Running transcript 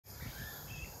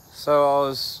So I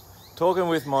was talking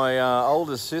with my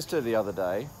oldest sister the other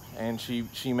day, and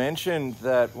she mentioned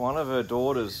that one of her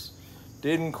daughters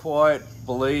didn't quite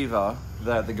believe her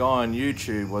that the guy on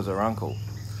YouTube was her uncle.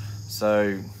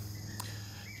 So,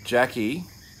 Jackie,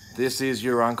 this is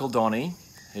your Uncle Donnie.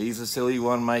 He's the silly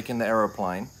one making the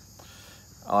aeroplane.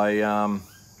 I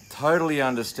totally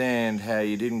understand how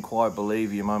you didn't quite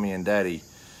believe your mummy and daddy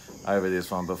over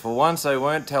this one, but for once they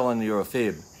weren't telling you a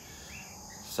fib.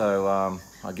 So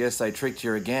I guess they tricked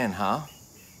you again, huh?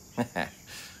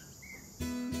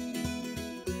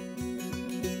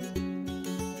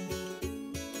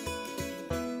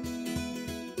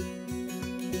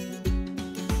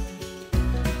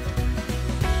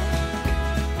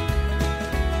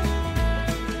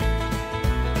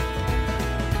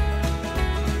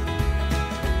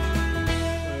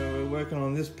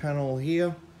 On this panel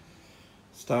here,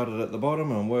 started at the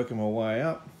bottom and I'm working my way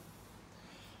up.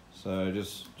 So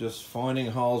just finding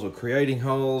holes or creating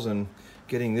holes and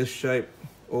getting this shape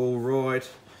all right,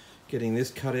 getting this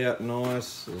cut out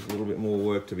nice. There's a little bit more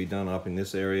work to be done up in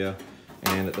this area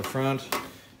and at the front,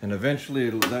 and eventually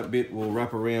that bit will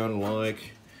wrap around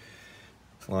like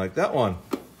that one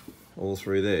all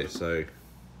through there, so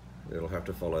it'll have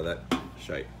to follow that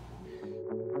shape.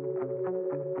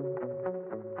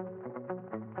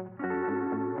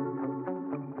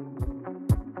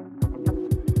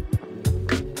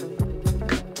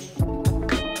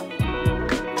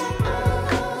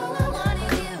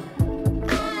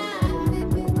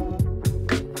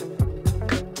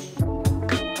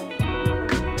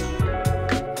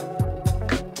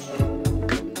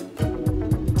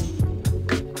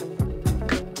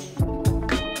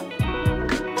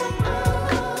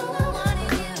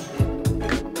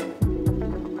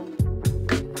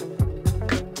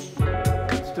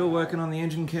 Still working on the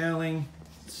engine cowling,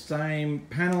 same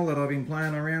panel that I've been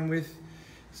playing around with,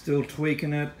 still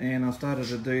tweaking it, and I started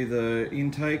to do the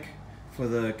intake for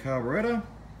the carburetor.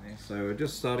 So we're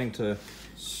just starting to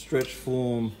stretch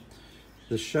form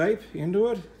the shape into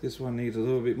it. This one needs a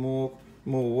little bit more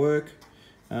work.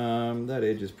 That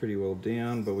edge is pretty well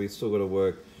down, but we've still got to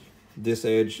work this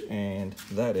edge, and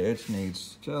that edge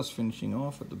needs just finishing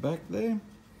off at the back there.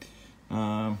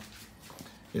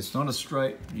 It's not a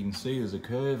straight, you can see there's a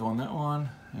curve on that one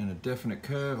and a definite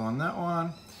curve on that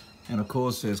one. And of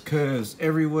course there's curves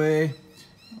everywhere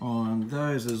on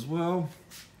those as well.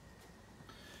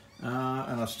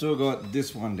 And I've still got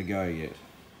this one to go yet.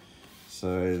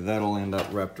 So that'll end up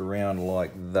wrapped around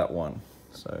like that one.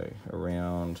 So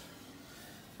around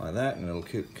like that, and it'll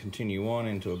continue on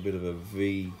into a bit of a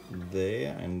V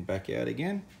there and back out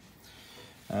again.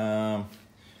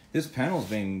 This panel's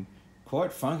been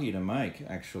quite funky to make,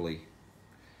 actually.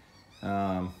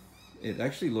 It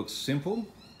actually looks simple,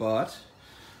 but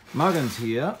Muggins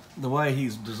here, the way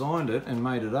he's designed it and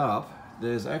made it up,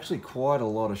 there's actually quite a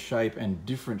lot of shape and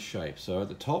different shapes. So at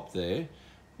the top there,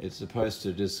 it's supposed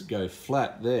to just go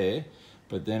flat there,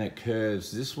 but then it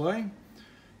curves this way,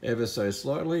 ever so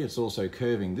slightly. It's also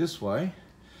curving this way,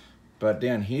 but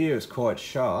down here it's quite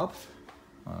sharp.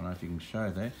 I don't know if you can show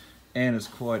that. And it's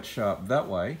quite sharp that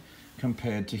way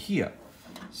compared to here.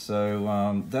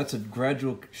 So that's a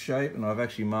gradual shape, and I've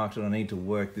actually marked it. I need to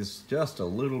work this just a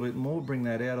little bit more, bring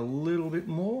that out a little bit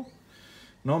more,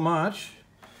 not much.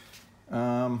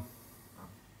 And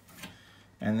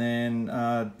then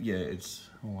yeah, it's,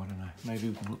 oh, I don't know, maybe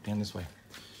we can look down this way.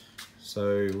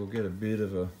 So we'll get a bit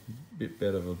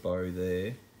better of a bow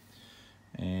there,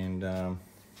 and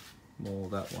more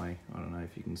that way. I don't know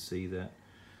if you can see that.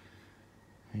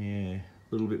 Yeah, a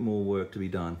little bit more work to be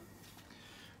done.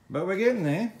 But we're getting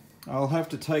there. I'll have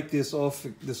to take this off,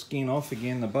 the skin off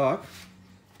again, the buck,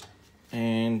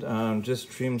 and just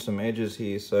trim some edges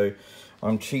here. So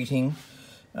I'm cheating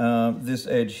this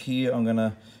edge here. I'm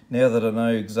gonna, now that I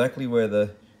know exactly where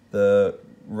the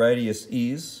radius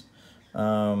is,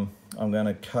 I'm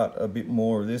gonna cut a bit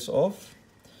more of this off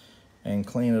and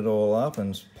clean it all up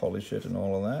and polish it and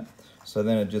all of that. So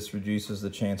then it just reduces the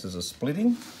chances of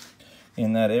splitting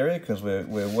in that area, because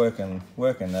we're working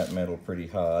that metal pretty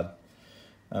hard.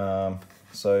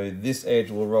 So this edge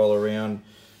will roll around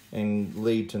and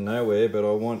lead to nowhere, but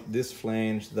I want this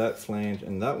flange,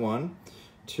 and that one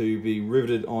to be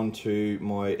riveted onto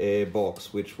my air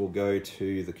box, which will go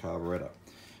to the carburetor,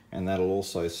 and that'll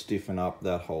also stiffen up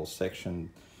that whole section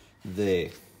there.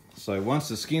 So once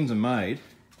the skins are made,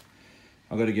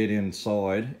 I've got to get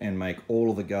inside and make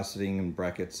all of the gusseting and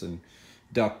brackets and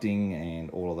ducting and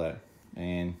all of that,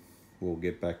 and we'll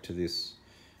get back to this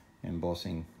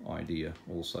embossing idea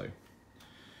also.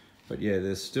 But yeah,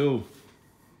 there's still,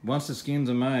 once the skins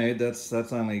are made, that's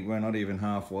only, we're not even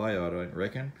halfway, I don't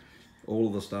reckon. All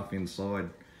of the stuff inside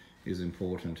is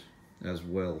important as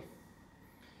well.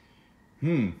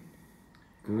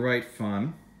 Great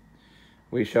fun.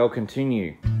 We shall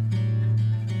continue.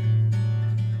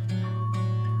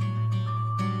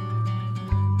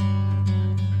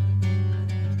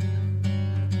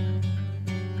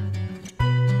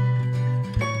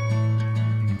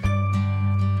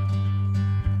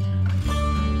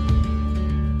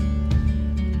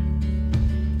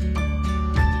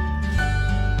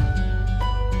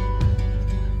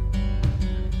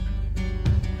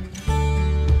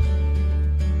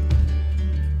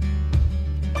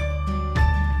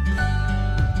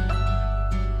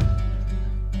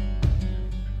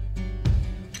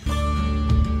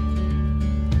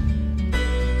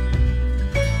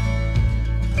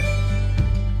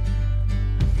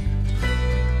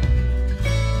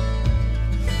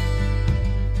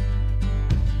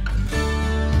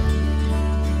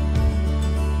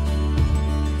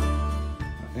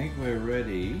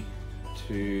 Ready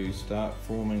to start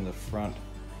forming the front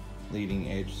leading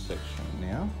edge section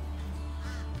now.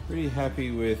 Pretty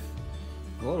happy with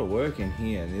a lot of work in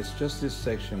here, and it's just this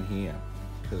section here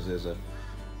because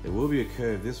there will be a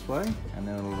curve this way and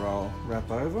then it'll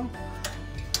wrap over,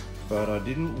 but I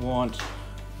didn't want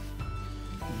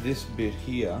this bit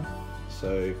here,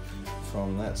 so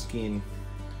from that skin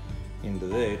into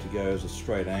there to go as a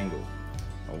straight angle.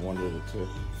 I wanted it to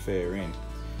fair in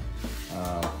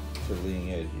to the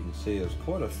leading edge. You can see there's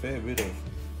quite a fair bit of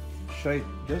shape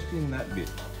just in that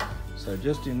bit. So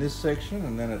just in this section,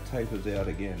 and then it tapers out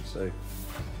again. So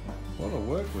a lot of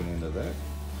work went into that.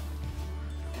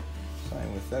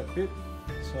 Same with that bit.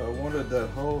 So I wanted that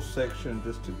whole section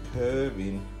just to curve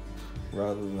in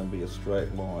rather than be a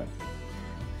straight line.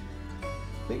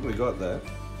 I think we got that.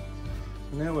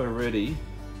 Now we're ready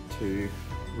to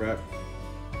wrap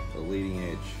the leading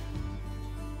edge.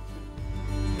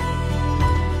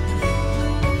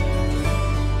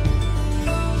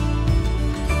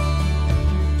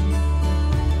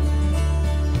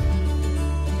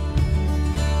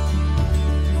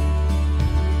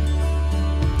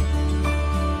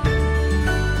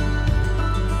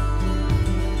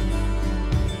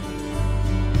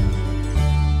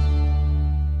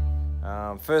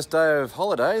 First day of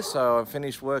holiday, so I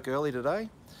finished work early today,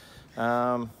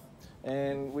 and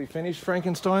we finished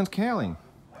Frankenstein's cowling.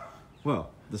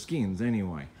 Well, the skins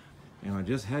anyway, and I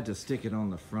just had to stick it on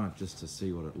the front just to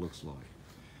see what it looks like,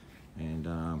 and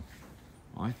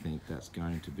I think that's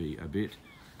going to be a bit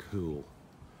cool.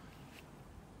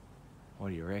 What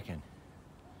do you reckon?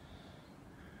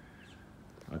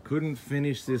 I couldn't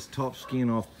finish this top skin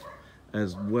off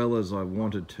as well as I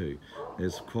wanted to.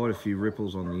 There's quite a few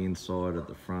ripples on the inside at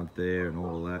the front there and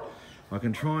all of that. I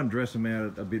can try and dress them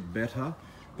out a bit better,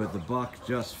 but the buck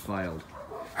just failed.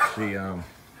 She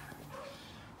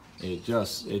it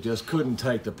just couldn't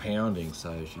take the pounding,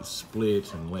 so she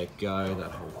split and let go.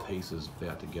 That whole piece is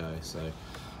about to go. So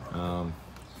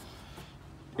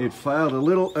it failed a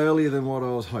little earlier than what I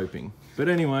was hoping. But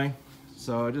anyway,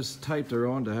 so I just taped her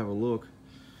on to have a look.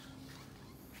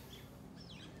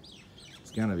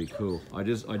 Gonna be cool. I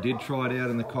did try it out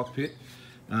in the cockpit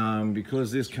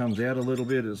because this comes out a little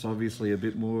bit. It's obviously a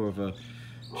bit more of a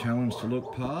challenge to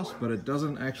look past, but it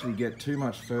doesn't actually get too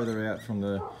much further out from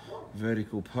the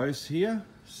vertical posts here.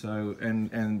 So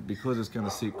and because it's going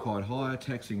to sit quite high,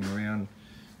 taxiing around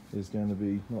is going to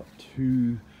be not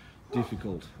too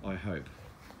difficult, I hope.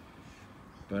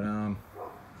 But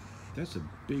that's a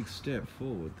big step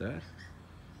forward, that.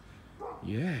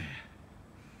 Yeah.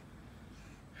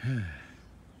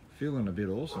 Feeling a bit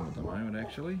awesome at the moment,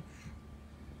 actually.